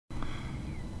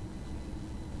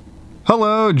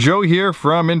Hello, Joe here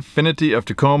from Infiniti of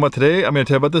Tacoma. Today I'm going to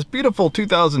tell you about this beautiful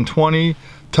 2020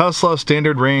 Tesla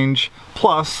Standard Range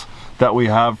Plus that we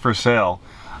have for sale.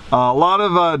 A lot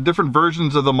of different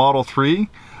versions of the Model 3.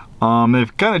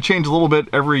 They've kind of changed a little bit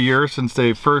every year since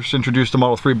they first introduced the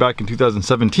Model 3 back in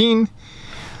 2017.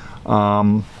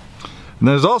 And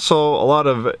there's also a lot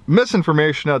of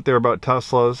misinformation out there about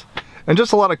Teslas and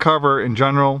just a lot of cover in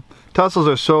general. Teslas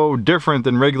are so different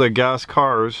than regular gas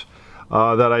cars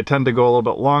that I tend to go a little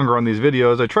bit longer on these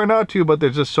videos. I try not to, but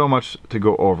there's just so much to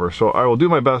go over. So I will do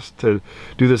my best to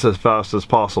do this as fast as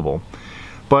possible.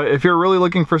 But if you're really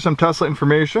looking for some Tesla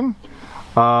information,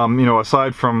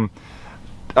 aside from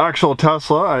actual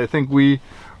Tesla, I think we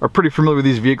are pretty familiar with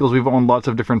these vehicles. We've owned lots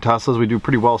of different Teslas. We do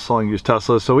pretty well selling used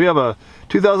Teslas. So we have a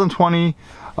 2020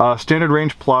 Standard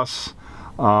Range Plus.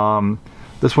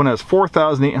 This one has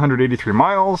 4,883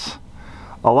 miles.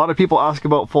 A lot of people ask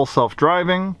about full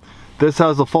self-driving. This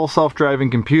has a full self-driving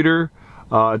computer.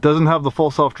 It doesn't have the full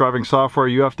self-driving software.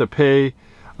 You have to pay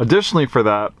additionally for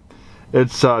that.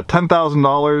 It's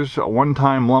 $10,000, a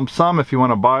one-time lump sum if you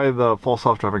want to buy the full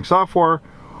self-driving software,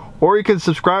 or you can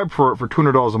subscribe for it for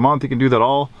 $200 a month. You can do that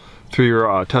all through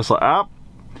your Tesla app.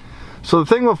 So the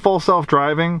thing with full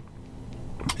self-driving,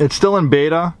 it's still in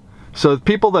beta. So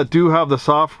people that do have the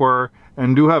software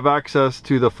and do have access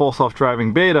to the full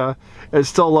self-driving beta, it's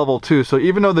still level 2. So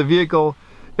even though the vehicle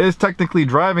is technically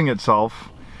driving itself,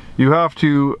 you have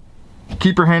to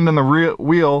keep your hand on the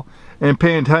wheel and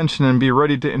pay attention and be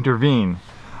ready to intervene.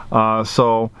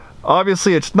 So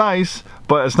obviously it's nice,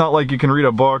 but it's not like you can read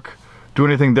a book, do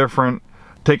anything different,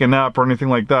 take a nap or anything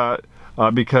like that,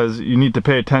 because you need to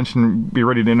pay attention and be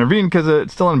ready to intervene because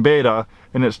it's still in beta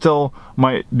and it still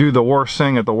might do the worst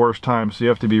thing at the worst time, so you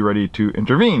have to be ready to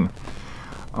intervene.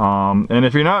 And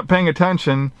if you're not paying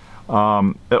attention,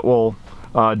 it will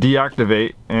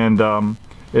deactivate, and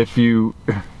if you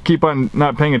keep on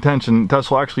not paying attention,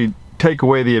 Tesla will actually take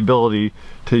away the ability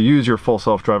to use your full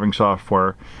self-driving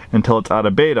software until it's out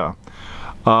of beta.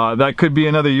 That could be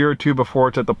another year or two before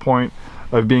it's at the point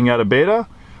of being out of beta.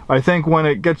 I think when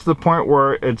it gets to the point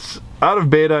where it's out of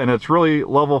beta and it's really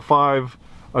level 5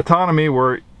 autonomy,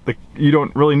 where you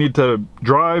don't really need to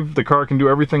drive, the car can do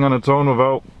everything on its own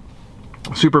without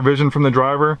supervision from the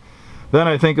driver, then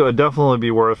I think it would definitely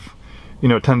be worth,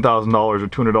 $10,000 or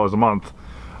 $200 a month.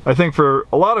 I think for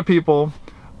a lot of people,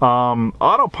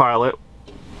 Autopilot,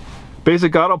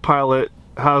 basic Autopilot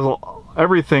has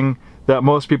everything that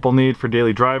most people need for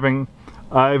daily driving.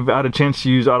 I've had a chance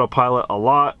to use Autopilot a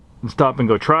lot in stop and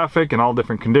go traffic in all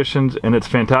different conditions, and it's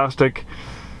fantastic.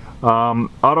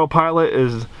 Autopilot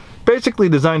is basically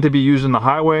designed to be used in the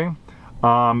highway,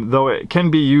 though it can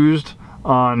be used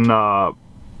on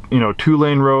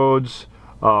 2-lane roads,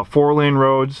 4-lane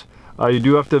roads. You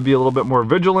do have to be a little bit more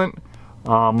vigilant,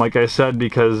 like I said,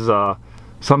 because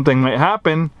something might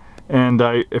happen, and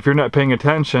if you're not paying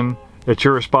attention, it's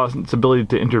your responsibility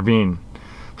to intervene.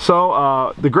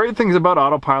 So the great things about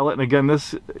Autopilot, and again,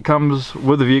 this comes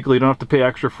with the vehicle, you don't have to pay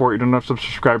extra for it, you don't have to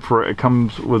subscribe for it, it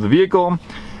comes with the vehicle,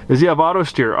 is you have auto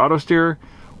steer. Auto steer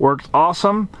works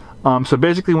awesome. So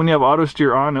basically when you have auto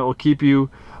steer on, it will keep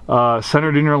you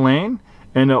centered in your lane,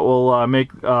 and it will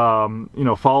make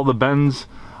follow the bends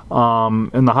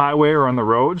in the highway or on the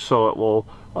road, so it will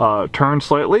turn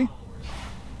slightly,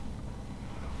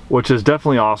 which is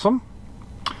definitely awesome.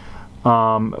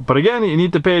 But again, you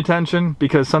need to pay attention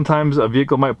because sometimes a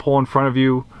vehicle might pull in front of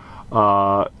you.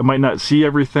 It might not see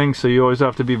everything, so you always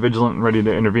have to be vigilant and ready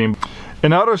to intervene.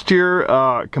 And auto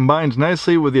steer combines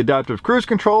nicely with the adaptive cruise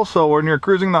control, so when you're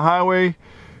cruising the highway,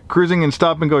 cruising in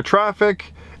stop and go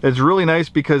traffic, it's really nice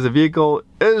because the vehicle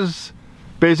is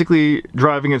basically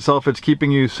driving itself. It's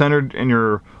keeping you centered in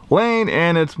your lane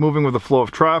and it's moving with the flow of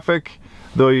traffic,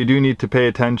 though you do need to pay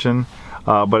attention.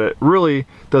 But it really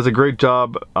does a great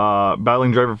job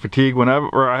battling driver fatigue.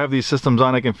 Whenever I have these systems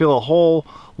on, I can feel a whole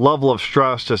level of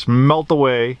stress just melt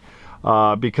away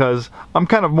because I'm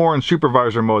kind of more in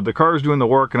supervisor mode. The car is doing the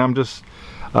work and I'm just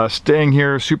staying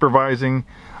here supervising,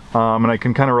 and I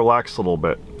can kind of relax a little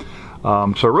bit.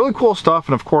 So really cool stuff,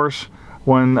 and of course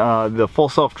when the full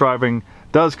self-driving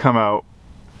does come out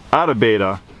of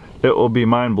beta, it will be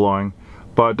mind-blowing.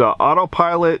 But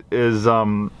Autopilot is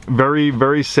very,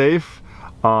 very safe.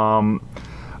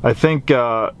 I think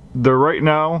right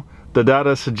now the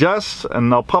data suggests,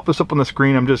 and I'll pop this up on the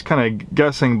screen, I'm just kind of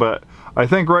guessing, but I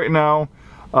think right now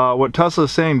what Tesla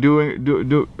is saying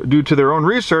due to their own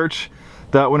research,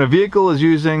 that when a vehicle is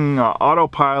using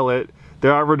Autopilot,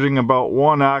 they're averaging about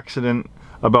 1 accident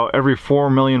about every 4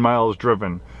 million miles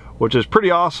driven, which is pretty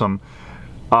awesome.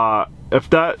 If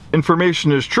that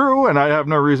information is true, and I have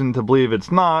no reason to believe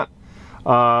it's not,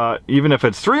 even if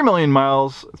it's 3 million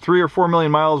miles, 3 or 4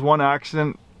 million miles, one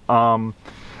accident, when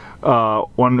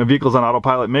a vehicle's on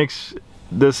autopilot, makes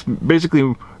this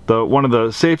basically one of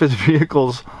the safest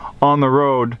vehicles on the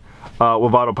road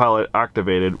with autopilot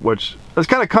activated, which is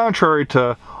kind of contrary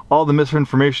to all the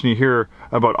misinformation you hear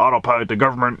about autopilot, the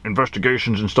government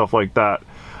investigations and stuff like that.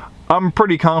 I'm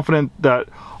pretty confident that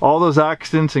all those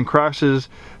accidents and crashes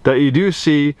that you do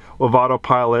see with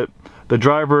autopilot, the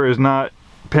driver is not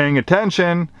paying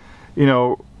attention. You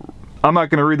know, I'm not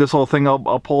going to read this whole thing. I'll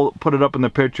put it up in the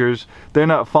pictures. They're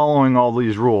not following all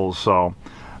these rules, so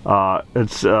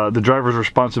it's the driver's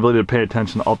responsibility to pay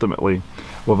attention ultimately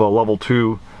with a level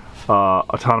 2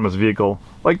 autonomous vehicle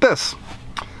like this.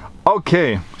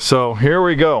 Okay, so here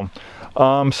we go.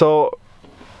 So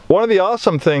one of the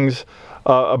awesome things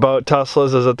about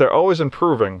Teslas is that they're always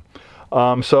improving.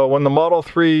 So when the Model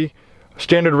 3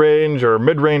 standard range or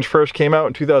mid-range first came out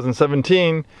in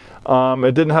 2017,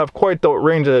 it didn't have quite the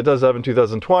range that it does have in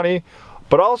 2020.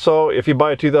 But also, if you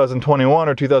buy a 2021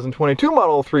 or 2022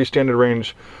 Model 3 standard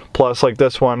range plus like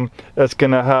this one, it's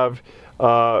going to have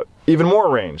even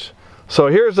more range. So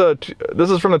here's this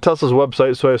is from the Tesla's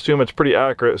website, so I assume it's pretty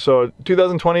accurate. So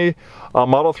 2020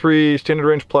 Model 3 standard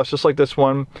range plus, just like this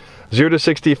one, 0 to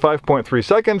 60, 5.3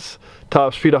 seconds,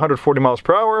 top speed 140 miles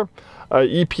per hour,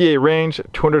 EPA range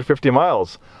 250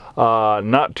 miles,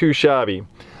 not too shabby.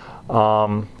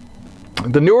 The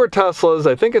newer Teslas,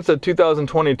 I think it's a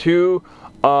 2022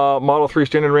 Model 3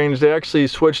 standard range, they actually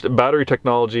switched battery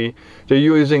technology. They're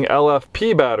using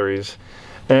LFP batteries,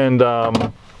 and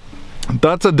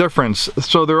that's a difference.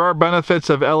 So there are benefits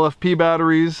of LFP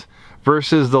batteries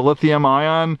versus the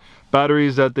lithium-ion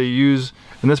batteries that they use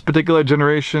in this particular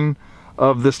generation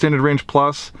of the standard range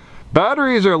plus.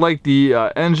 Batteries are like the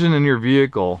engine in your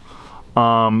vehicle.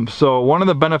 So one of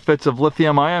the benefits of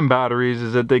lithium-ion batteries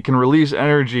is that they can release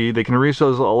energy, they can release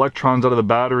those electrons out of the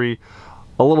battery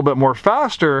a little bit more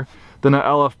faster than an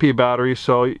LFP battery,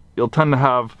 so you'll tend to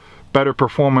have better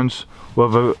performance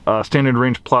with a standard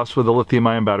range plus with the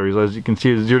lithium-ion batteries. As you can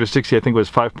see, 0 to 60 I think was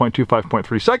 5.2,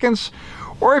 5.3 seconds.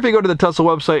 Or if you go to the Tesla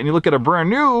website and you look at a brand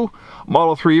new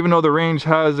Model 3, even though the range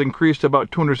has increased to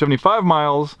about 275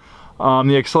 miles,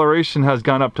 the acceleration has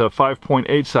gone up to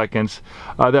 5.8 seconds.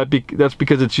 That's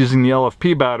because it's using the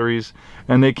LFP batteries,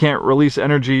 and they can't release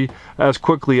energy as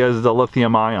quickly as the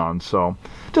lithium ion. So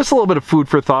just a little bit of food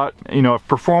for thought. You know, if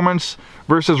performance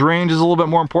versus range is a little bit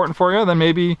more important for you, then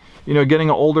maybe, you know, getting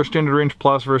an older standard range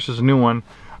plus versus a new one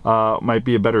might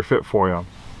be a better fit for you.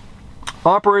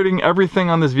 Operating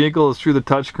everything on this vehicle is through the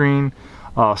touchscreen,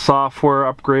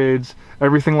 software upgrades,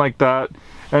 everything like that.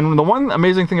 And the one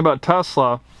amazing thing about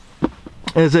Tesla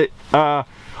is that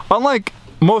unlike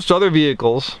most other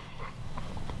vehicles,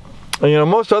 you know,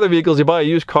 most other vehicles you buy a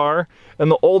used car,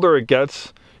 and the older it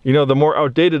gets, you know, the more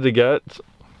outdated it gets,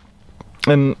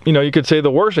 and, you know, you could say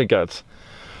the worse it gets.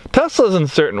 Teslas in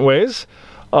certain ways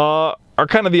are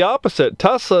kind of the opposite.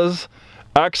 Teslas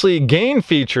actually gain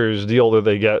features the older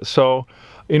they get. So,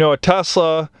 you know, a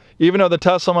Tesla, even though the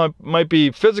Tesla might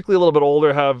be physically a little bit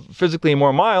older, have physically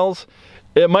more miles,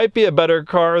 it might be a better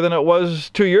car than it was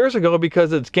 2 years ago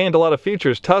because it's gained a lot of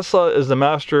features. Tesla is the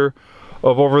master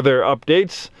of over their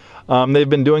updates. They've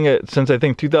been doing it since I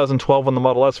think 2012 when the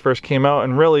Model S first came out,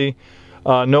 and really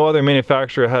no other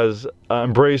manufacturer has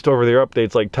embraced over their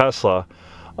updates like Tesla.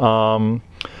 And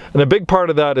a big part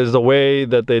of that is the way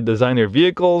that they design their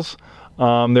vehicles.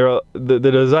 They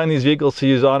design these vehicles to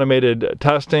use automated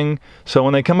testing, so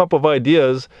when they come up with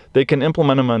ideas, they can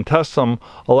implement them and test them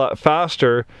a lot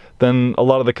faster than a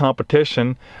lot of the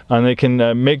competition, and they can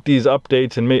make these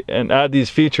updates and add these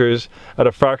features at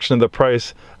a fraction of the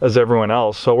price as everyone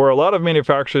else. So where a lot of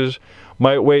manufacturers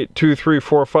might wait 2, 3,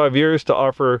 4, 5 years to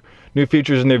offer new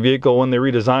features in their vehicle when they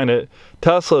redesign it,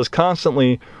 Tesla is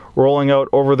constantly rolling out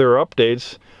over their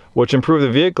updates which improve the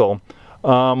vehicle.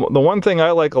 The one thing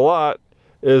I like a lot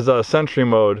is Sentry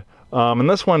mode, and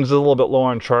this one's a little bit low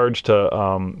on charge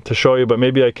to show you, but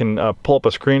maybe I can pull up a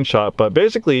screenshot. But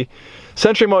basically,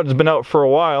 Sentry mode has been out for a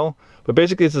while, but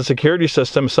basically it's a security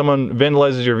system. If someone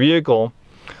vandalizes your vehicle,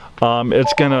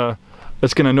 it's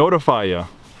gonna notify you.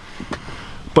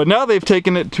 But now they've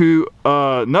taken it to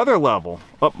another level.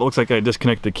 Oh, looks like I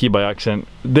disconnected the key by accident.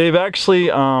 They've actually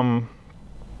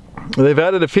they've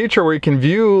added a feature where you can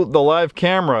view the live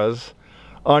cameras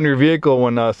on your vehicle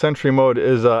when Sentry mode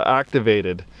is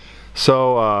activated.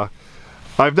 So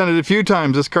I've done it a few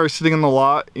times. This car's sitting in the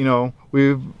lot, you know,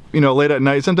 late at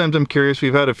night. Sometimes I'm curious.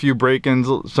 We've had a few break-ins,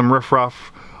 some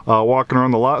riffraff walking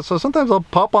around the lot. So sometimes I'll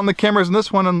pop on the cameras in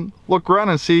this one and look around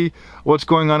and see what's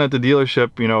going on at the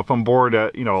dealership, you know, if I'm bored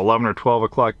at, you know, 11 or 12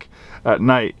 o'clock at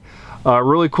night.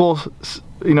 Really cool,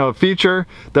 feature.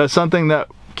 That's something that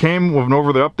came with an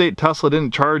over-the update. Tesla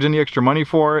didn't charge any extra money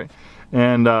for it,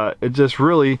 and it just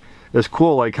really is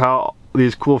cool, like how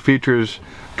these cool features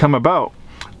come about.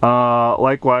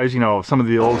 Likewise, some of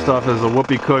the old stuff is a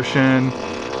whoopee cushion.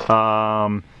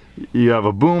 You have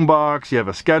a boom box, you have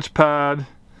a sketch pad.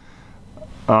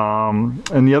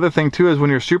 And the other thing too is when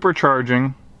you're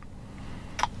supercharging,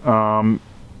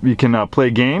 you can play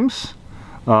games.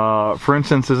 For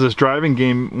instance, there's this driving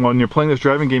game. When you're playing this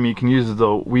driving game, you can use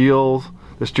the wheels,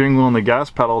 the steering wheel, and the gas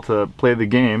pedal to play the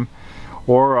game.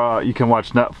 Or you can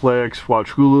watch Netflix,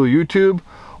 watch Hulu, YouTube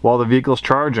while the vehicle's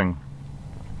charging.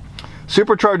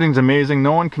 Supercharging is amazing.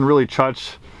 No one can really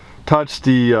touch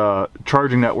the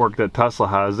charging network that Tesla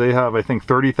has. They have, I think,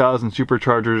 30,000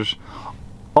 superchargers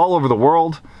all over the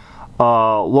world.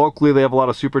 Locally, they have a lot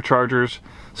of superchargers.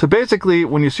 So basically,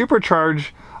 when you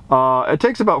supercharge, it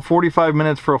takes about 45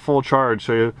 minutes for a full charge.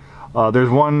 So there's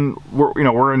one,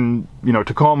 we're in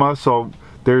Tacoma, so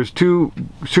there's 2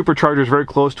 superchargers very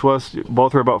close to us.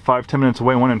 Both are about 5-10 minutes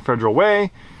away. One in Federal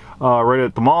Way, right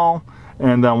at the mall,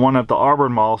 and then one at the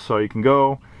Auburn Mall. So you can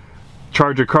go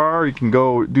charge your car, you can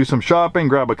go do some shopping,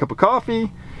 grab a cup of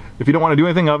coffee. If you don't want to do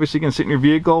anything, obviously you can sit in your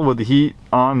vehicle with the heat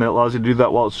on. That allows you to do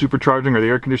that while it's supercharging, or the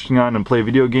air conditioning on, and play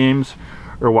video games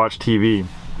or watch TV.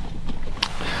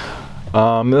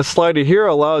 This slider here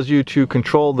allows you to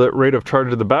control the rate of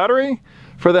charge of the battery.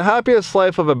 For the happiest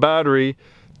life of a battery,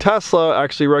 Tesla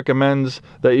actually recommends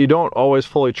that you don't always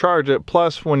fully charge it.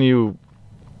 Plus, when you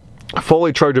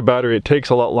fully charge a battery, it takes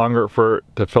a lot longer for it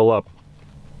to fill up.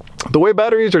 The way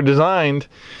batteries are designed,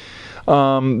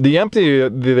 the emptier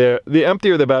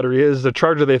the battery is, the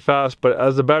charger they fast, but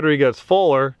as the battery gets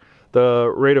fuller,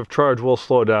 the rate of charge will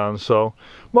slow down. So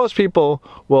most people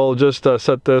will just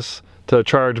set this to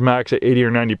charge max at 80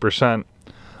 or 90%.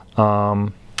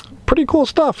 Pretty cool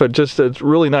stuff. It's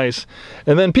really nice.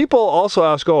 And then people also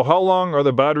ask, oh, how long are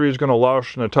the batteries going to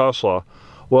last in a Tesla?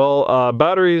 Well,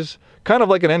 batteries, kind of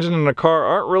like an engine in a car,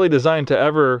 aren't really designed to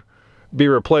ever be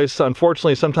replaced.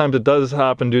 Unfortunately, sometimes it does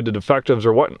happen due to defectives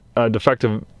or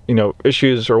defective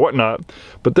issues or whatnot.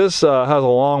 But this has a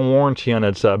long warranty on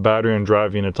its battery and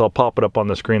drive units. I'll pop it up on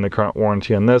the screen, the current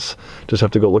warranty on this. Just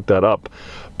have to go look that up.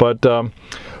 But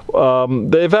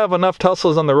they have enough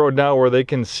Teslas on the road now where they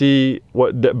can see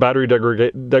what battery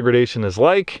degradation is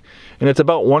like, and it's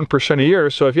about 1% a year.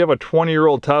 So if you have a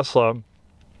 20-year-old Tesla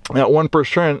at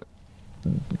 1%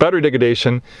 battery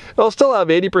degradation, it'll still have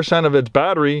 80% of its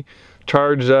battery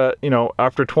charged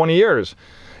after 20 years.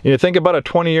 Think about a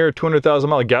 20-year,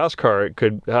 200,000-mile gas car. It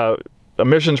could have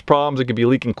emissions problems. It could be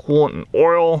leaking coolant and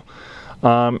oil.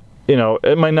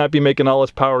 It might not be making all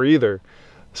its power either.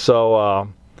 So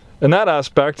in that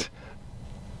aspect,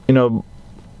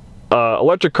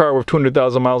 electric car with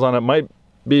 200,000 miles on it might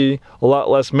be a lot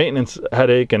less maintenance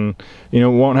headache, and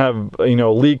won't have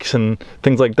leaks and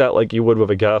things like that like you would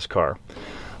with a gas car.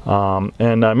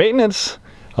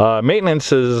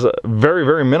 Maintenance is very,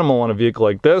 very minimal on a vehicle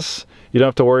like this. You don't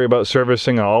have to worry about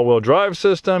servicing an all-wheel drive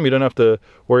system. You don't have to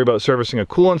worry about servicing a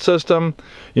coolant system.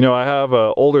 I have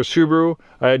an older Subaru.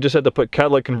 I just had to put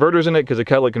catalytic converters in it because the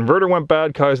catalytic converter went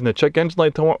bad, causing the check engine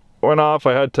light went off.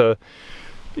 I had to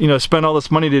spend all this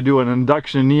money to do an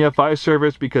induction and EFI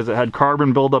service because it had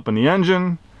carbon buildup in the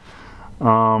engine.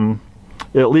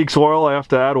 It leaks oil. I have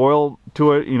to add oil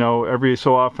to it, every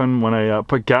so often when I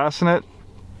put gas in it.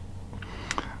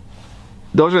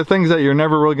 Those are things that you're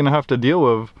never really going to have to deal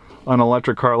with on an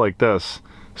electric car like this.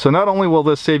 So not only will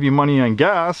this save you money on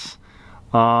gas,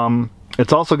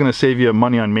 it's also going to save you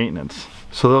money on maintenance.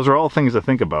 So those are all things to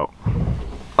think about.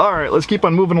 All right, let's keep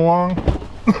on moving along.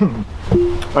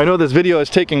 I know this video is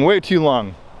taking way too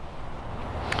long.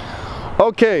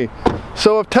 Okay,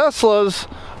 so with Teslas,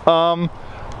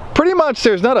 pretty much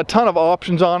there's not a ton of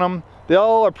options on them. They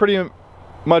all are pretty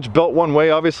much built one way.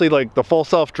 Obviously, like the full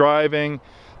self-driving,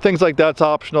 things like that's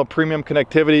optional. Premium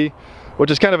connectivity,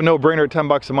 which is kind of a no-brainer at 10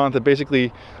 bucks a month. It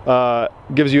basically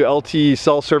gives you LTE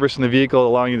cell service in the vehicle,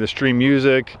 allowing you to stream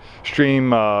music, stream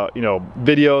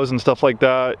videos and stuff like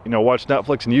that, watch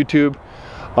Netflix and YouTube.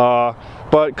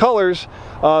 But colors,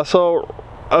 so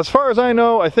as far as I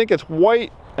know, I think it's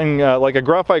white and like a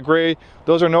graphite gray.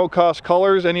 Those are no-cost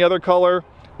colors. Any other color,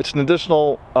 it's an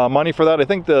additional money for that. I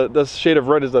think this shade of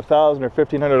red is a $1,000 or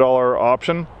 $1,500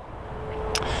 option.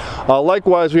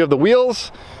 Likewise, we have the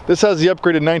wheels. This has the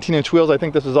upgraded 19-inch wheels. I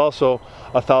think this is also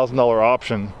a $1,000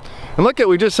 option. And look at,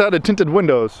 we just added tinted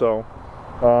windows. So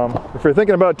if you're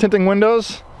thinking about tinting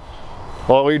windows,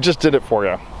 well, we just did it for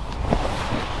you.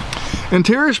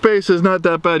 Interior space is not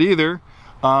that bad either,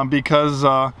 because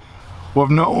with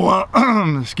no,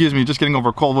 excuse me, just getting over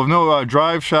a cold, with no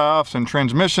drive shafts and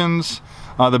transmissions.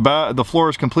 The floor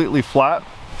is completely flat.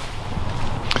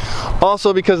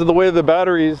 Also, because of the way the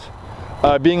batteries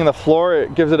being in the floor,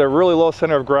 it gives it a really low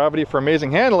center of gravity for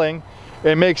amazing handling.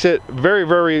 It makes it very,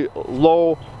 very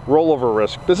low rollover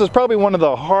risk. This is probably one of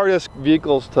the hardest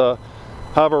vehicles to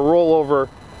have a rollover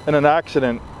in an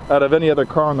accident out of any other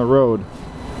car on the road.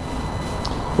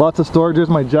 Lots of storage. There's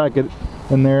my jacket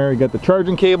in there. You got the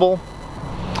charging cable.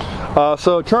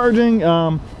 So charging,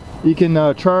 you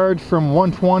can charge from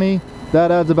 120. That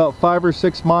adds about 5 or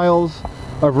 6 miles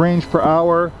of range per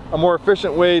hour. A more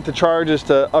efficient way to charge is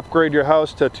to upgrade your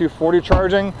house to 240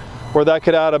 charging, where that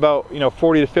could add about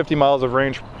 40 to 50 miles of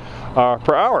range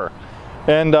per hour.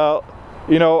 And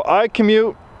I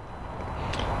commute.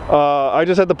 I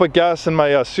just had to put gas in my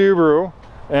Subaru,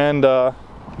 and I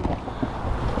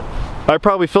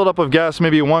probably filled up with gas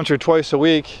maybe once or twice a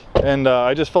week, and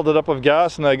I just filled it up with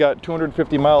gas and I got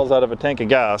 250 miles out of a tank of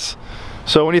gas.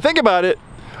 So when you think about it,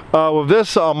 with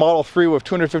this Model 3 with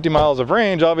 250 miles of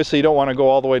range, obviously you don't want to go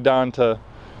all the way down to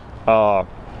the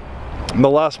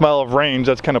last mile of range.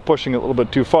 That's kind of pushing it a little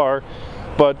bit too far.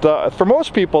 But for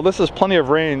most people, this is plenty of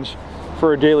range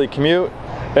for a daily commute.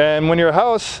 And when your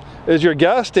house is your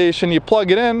gas station, you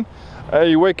plug it in,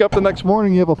 you wake up the next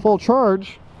morning, you have a full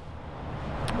charge.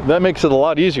 That makes it a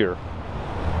lot easier.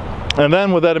 And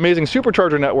then with that amazing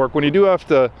supercharger network, when you do have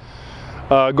to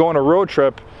go on a road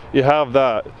trip, you have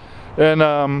that. And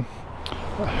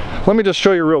let me just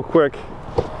show you real quick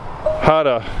how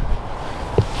to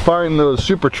find those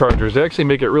superchargers. They actually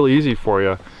make it really easy for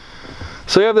you.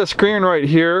 So you have this screen right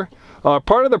here.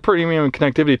 Part of the premium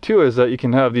connectivity too is that you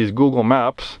can have these Google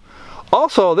Maps.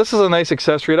 Also, this is a nice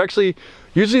accessory. It actually,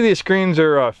 usually these screens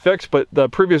are fixed, but the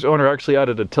previous owner actually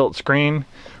added a tilt screen.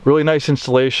 Really nice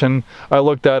installation. I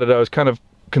looked at it, I was kind of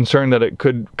concerned that it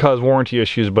could cause warranty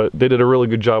issues, but they did a really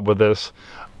good job with this.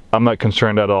 I'm not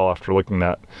concerned at all after looking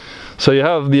at. So you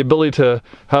have the ability to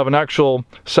have an actual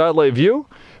satellite view,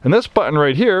 and this button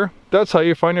right here, that's how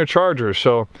you find your chargers.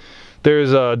 So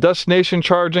there's destination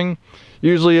charging.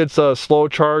 Usually it's slow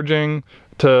charging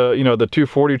to the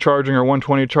 240 charging or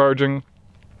 120 charging.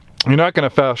 You're not going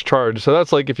to fast charge. So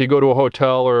that's like if you go to a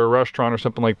hotel or a restaurant or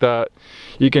something like that,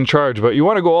 you can charge. But you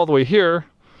want to go all the way here.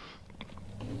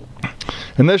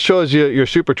 And this shows you your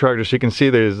superchargers. So you can see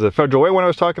there's the Federal Way one I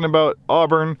was talking about,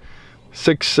 Auburn,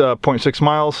 6.6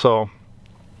 miles. So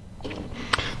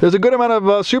there's a good amount of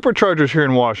superchargers here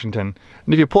in Washington.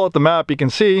 And if you pull out the map, you can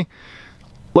see,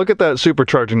 look at that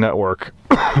supercharging network.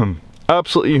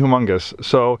 Absolutely humongous.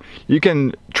 So you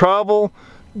can travel,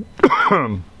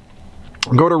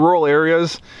 go to rural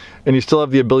areas, and you still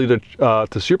have the ability to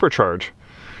supercharge.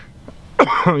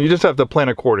 You just have to plan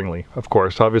accordingly, of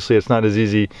course. Obviously, it's not as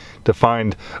easy to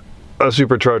find a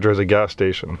supercharger as a gas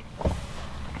station.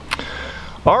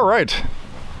 All right.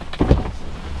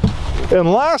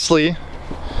 And lastly,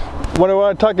 what I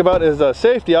want to talk about is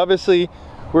safety. Obviously,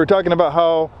 we were talking about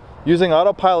how using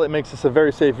Autopilot makes this a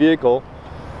very safe vehicle,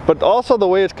 but also the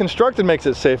way it's constructed makes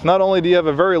it safe. Not only do you have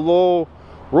a very low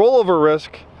rollover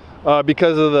risk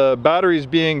because of the batteries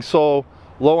being so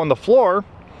low on the floor,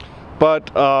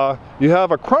 but you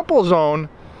have a crumple zone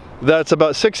that's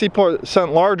about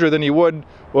 60% larger than you would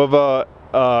with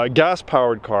a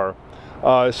gas-powered car.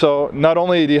 So not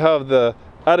only do you have the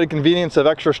added convenience of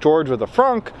extra storage with the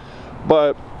frunk,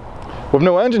 but with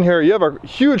no engine here, you have a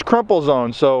huge crumple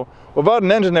zone. So without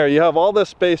an engine there, you have all this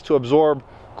space to absorb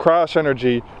crash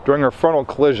energy during a frontal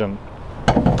collision.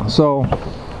 So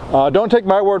don't take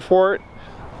my word for it.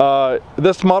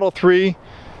 This Model 3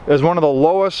 is one of the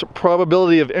lowest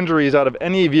probability of injuries out of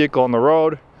any vehicle on the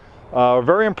road.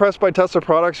 Very impressed by Tesla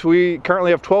products. We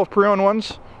currently have 12 pre-owned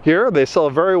ones here. They sell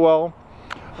very well.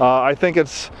 I think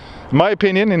it's, in my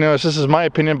opinion, this is my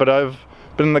opinion, but I've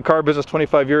been in the car business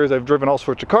 25 years. I've driven all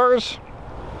sorts of cars,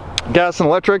 gas and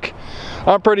electric.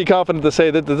 I'm pretty confident to say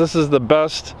that this is the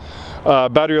best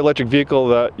battery electric vehicle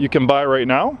that you can buy right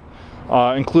now,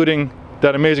 including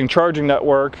that amazing charging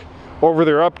network,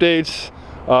 over-the-air updates,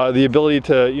 the ability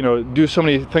to do so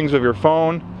many things with your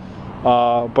phone,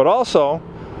 but also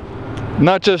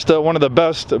not just one of the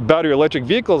best battery electric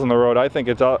vehicles on the road. I think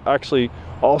it's actually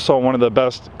also one of the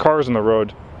best cars on the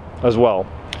road as well.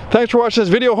 Thanks for watching this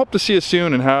video. Hope to see you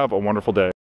soon and have a wonderful day.